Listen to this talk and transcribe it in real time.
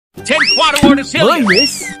10 quadrillion.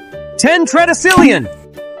 Minus 10 tredecillion.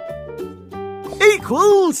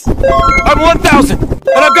 equals I'm 1,000, and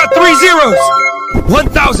I've got 3 zeros.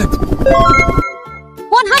 1,000.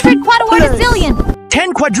 100 quadrillion.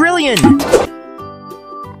 10 quadrillion.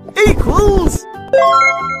 equals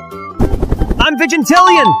I'm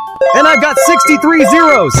vigintillion, and I've got 63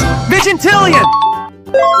 zeros. Vigintillion.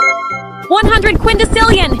 100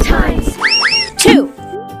 quindecillion times 2.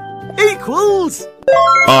 equals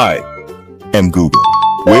I am Google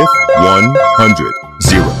with 100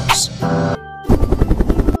 zeros.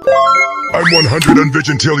 I'm 100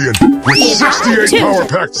 unvigintillion with 68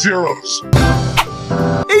 power-packed zeros.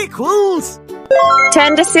 equals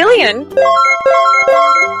 10 decillion.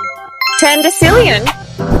 10 decillion.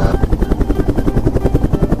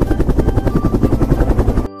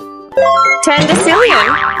 10 decillion.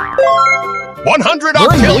 100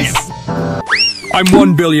 octillion. I'm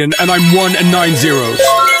 1 billion, and I'm 1 and 9 zeros.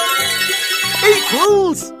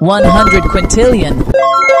 equals 100 quintillion.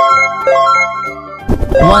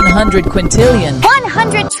 100 quintillion.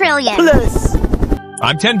 100 trillion. plus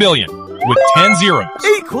I'm 10 billion, with 10 zeros.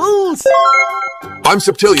 equals I'm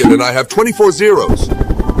septillion and I have 24 zeros.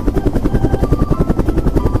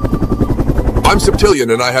 I'm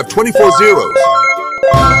septillion and I have 24 zeros.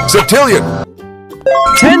 Septillion.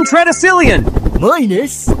 10 tredecillion.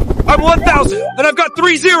 minus I'm 1,000, and I've got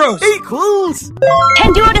 3 zeros. equals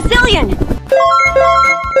 10 duodecillion.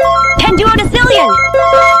 10 duodecillion.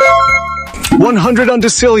 100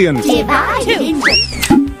 undecillion. Divide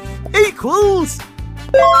 2. equals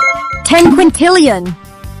 10 quintillion.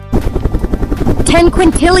 10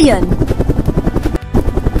 quintillion.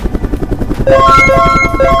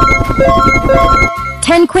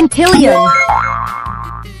 10 quintillion.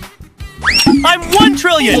 I'm 1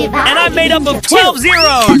 trillion, and I'm made up of 12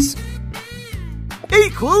 zeros.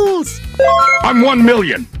 equals I'm 1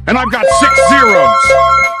 million, and I've got 6 zeros.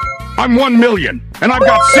 I'm 1 million, and I've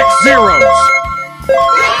got 6 zeros.